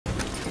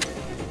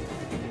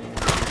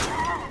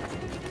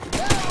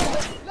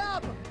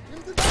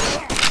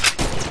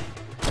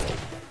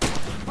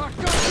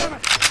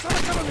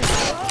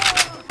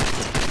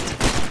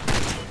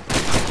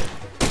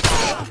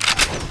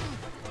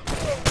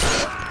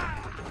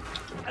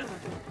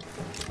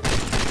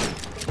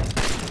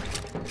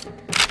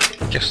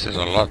Yes, there's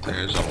a lot, there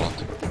is a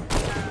lot.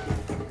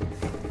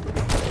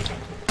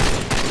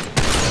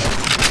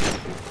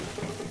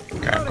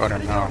 Okay, I got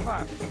him now.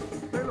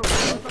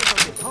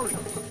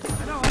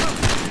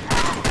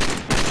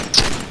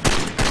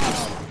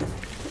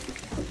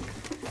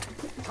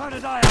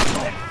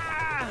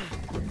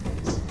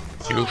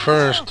 You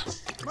first.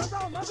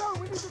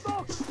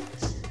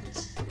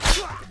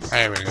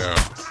 There we go.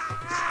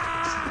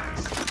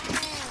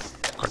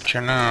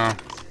 Gotcha now.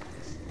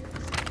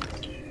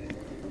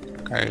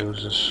 Okay,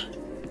 who's this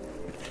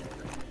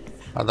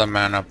other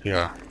man up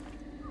here?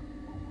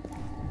 Do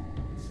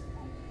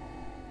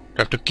I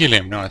have to kill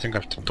him? No, I think I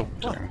have to talk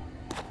to him.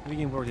 We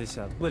can work this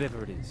out,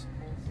 whatever it is.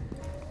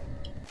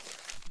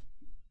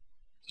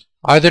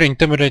 Either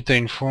intimidate the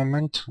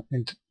informant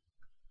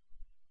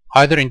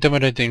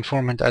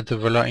at the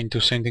villa into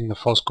sending the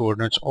false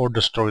coordinates, or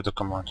destroy the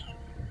command.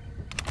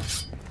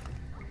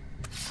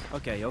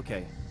 Okay,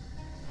 okay.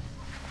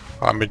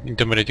 I'm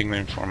intimidating the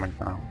informant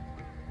now.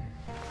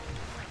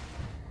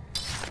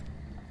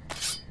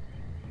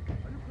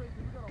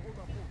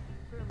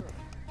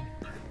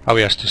 Oh,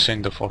 he has to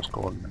send the false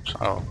coordinates.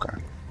 Oh, okay.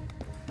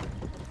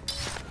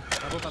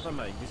 Bravo Papa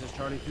Mike, this is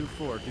Charlie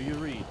 2-4. Do you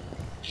read?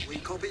 We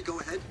copy, go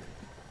ahead.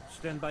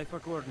 Stand by for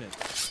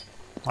coordinates.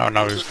 Oh,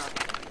 now he's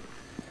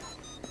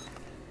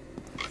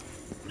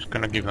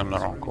gonna give them the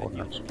wrong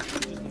coordinates.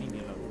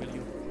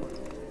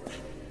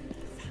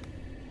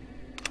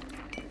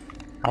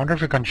 I wonder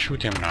if we can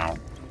shoot him now.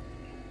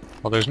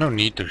 Well, there's no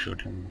need to shoot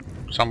him.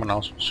 Someone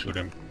else will shoot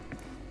him.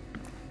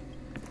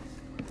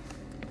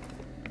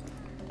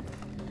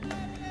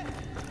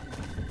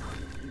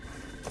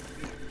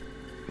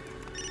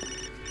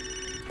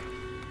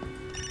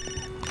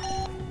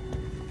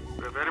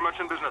 We're very much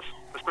in business.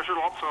 The special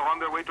ops are on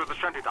their way to the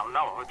shantytown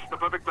now. It's the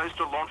perfect place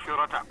to launch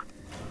your attack.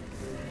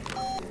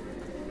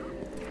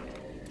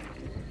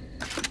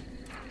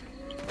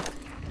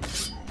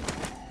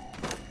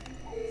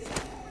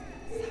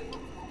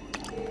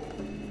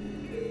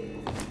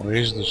 Where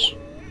is this?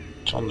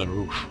 It's on the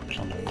roof. It's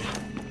on the roof.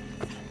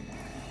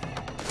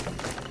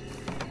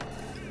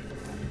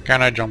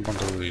 Can I jump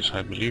onto these?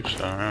 I believe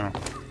so, yeah.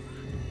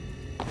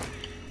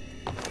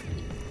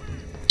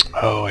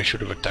 Oh, I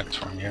should have attacked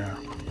from here.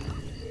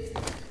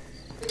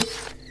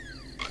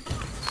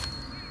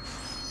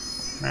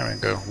 There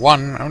we go.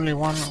 One, only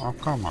one? Oh,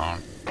 come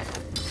on.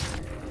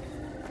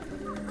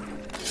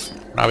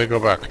 Now we go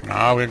back.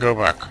 Now we go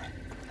back.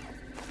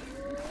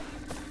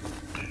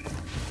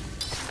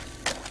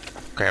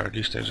 Okay, at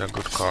least there's a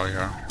good car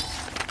here.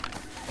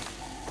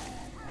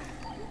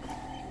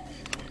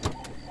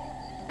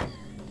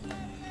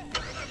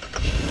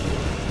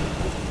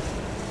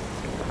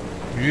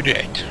 You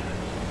did.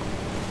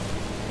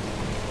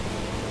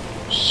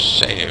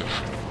 Save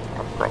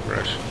our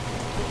progress.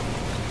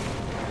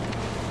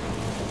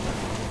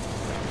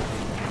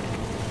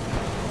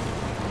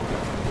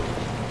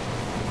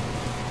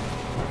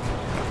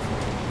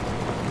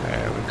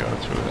 There we go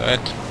through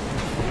that.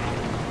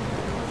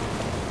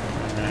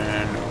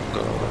 And we'll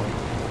go.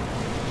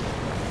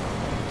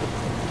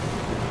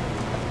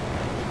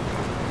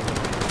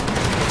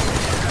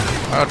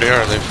 Oh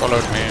dear, they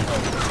followed me.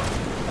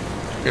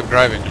 Keep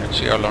driving, let's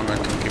see how long I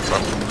can keep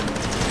up.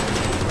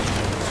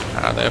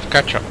 Ah, they have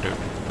catch-up, dude.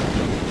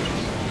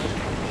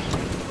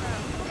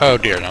 Oh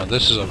dear, now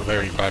this is a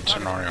very bad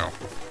scenario.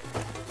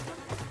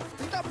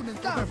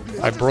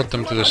 I brought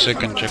them to the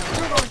second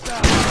checkpoint.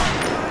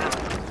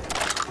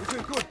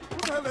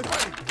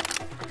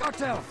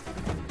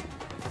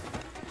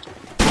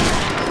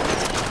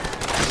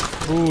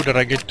 Ooh, did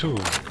I get two?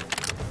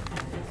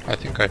 I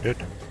think I did.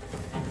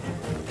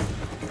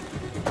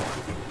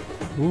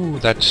 Ooh,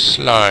 that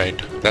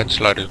slide. That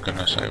slide is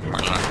gonna save my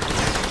life.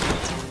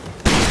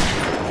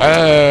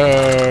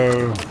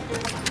 Oh!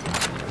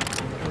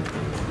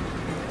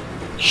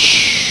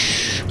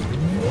 Shh!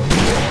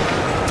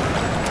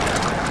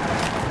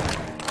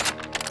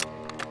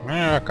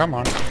 Yeah, come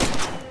on.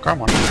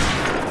 Come on.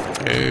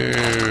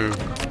 Oh.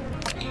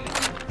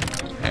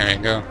 There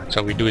we go.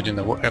 So we do it in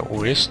the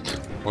west?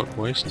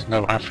 West?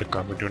 No,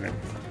 Africa, we're doing it.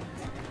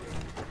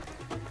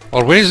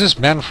 Or where is this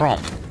man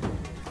from?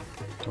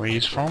 Where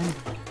he's from?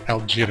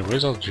 Algeria.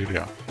 Where's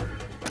Algeria?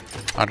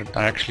 I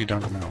actually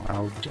don't know.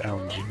 Algeria.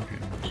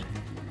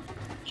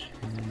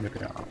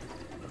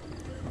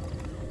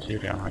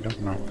 Algeria. I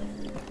don't know.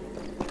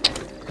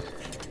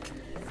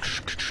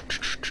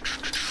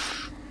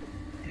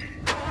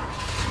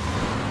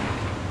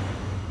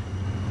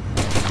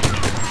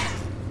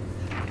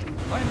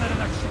 I'm not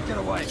enough shit, get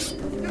away!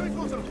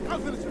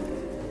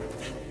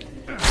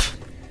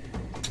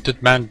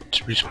 Did man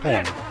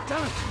respawn?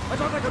 Damn it! I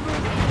thought I could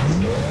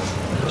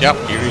move! Yep,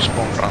 he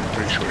respawned. I'm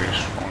pretty sure he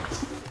respawned.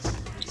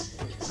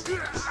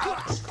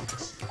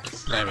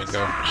 There we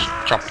go. Just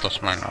chop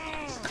this man up.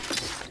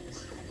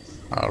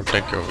 I'll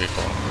take your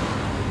vehicle.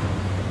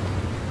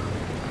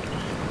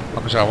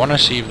 Because I want to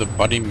see if the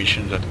body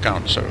missions that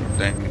count, so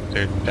then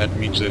that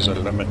means there's a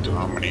limit to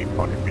how many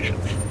body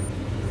missions.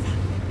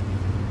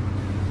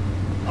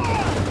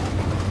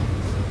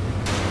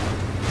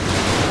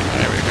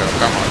 There we go,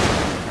 come on.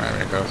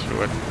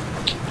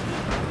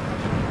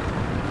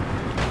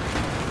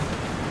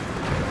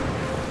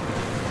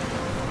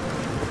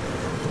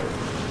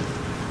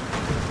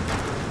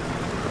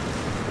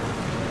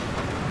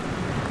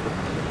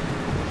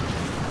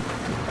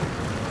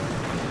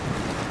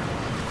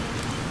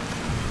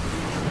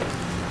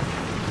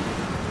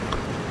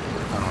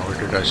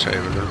 did I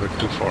save? A little bit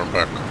too far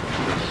back.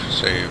 Should have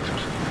saved.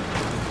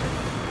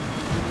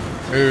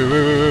 Hey,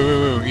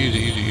 wait.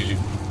 Easy.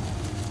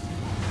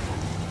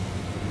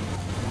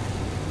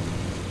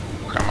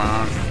 Come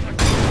on.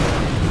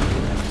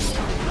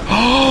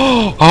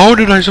 Oh! How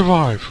did I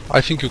survive?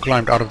 I think you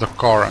climbed out of the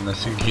car and the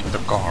thing hit the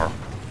car.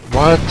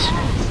 What?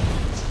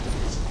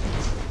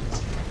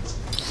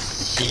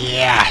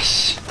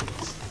 Yes!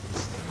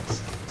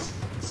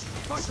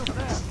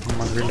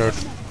 Come on, reload.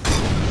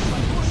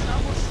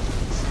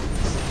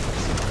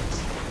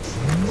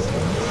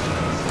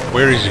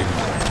 Where is he?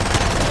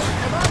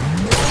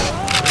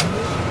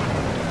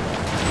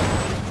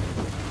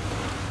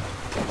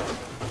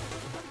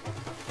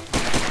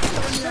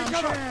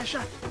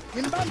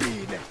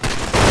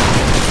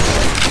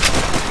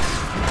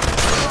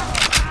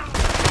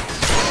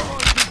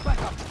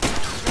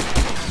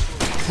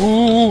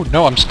 Ooh,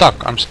 no, I'm stuck,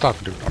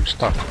 dude, I'm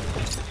stuck.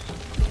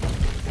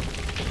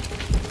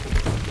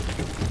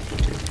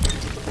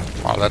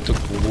 Wow, that took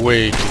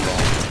way too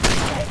long.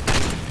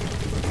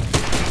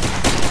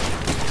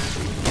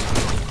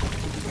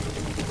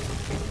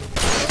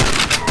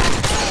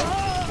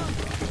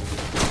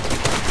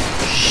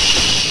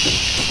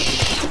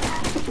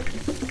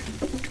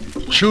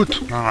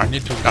 Shoot! No, I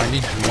need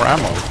more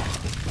ammo.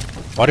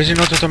 Why does he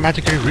not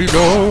automatically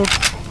reload?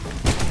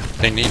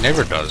 He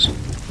never does.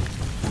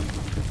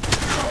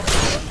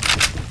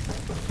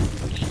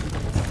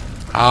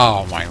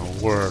 Oh my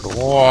word,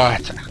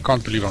 what? I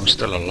can't believe I'm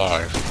still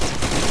alive.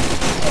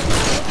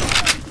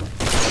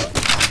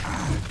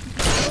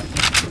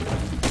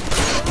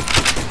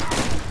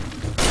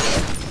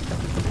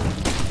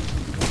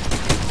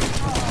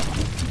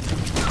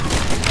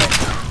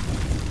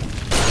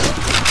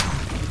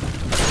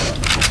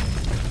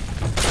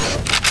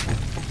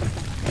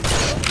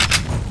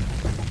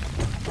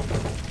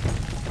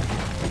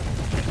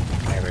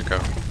 There we go.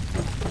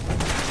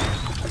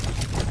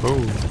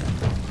 Oh.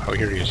 Oh,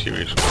 here he is,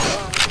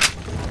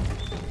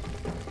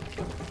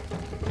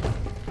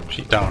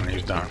 He's down,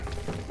 he's down.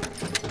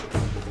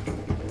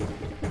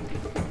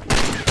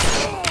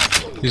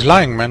 He's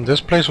lying, man.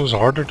 This place was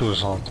harder to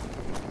assault.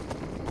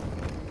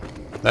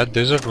 That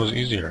desert was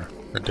easier.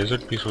 The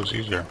desert piece was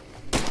easier.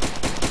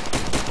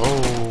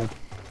 Oh.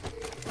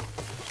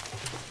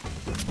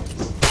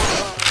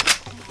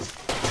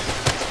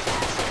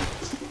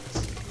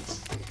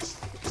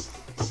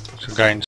 There's a guy in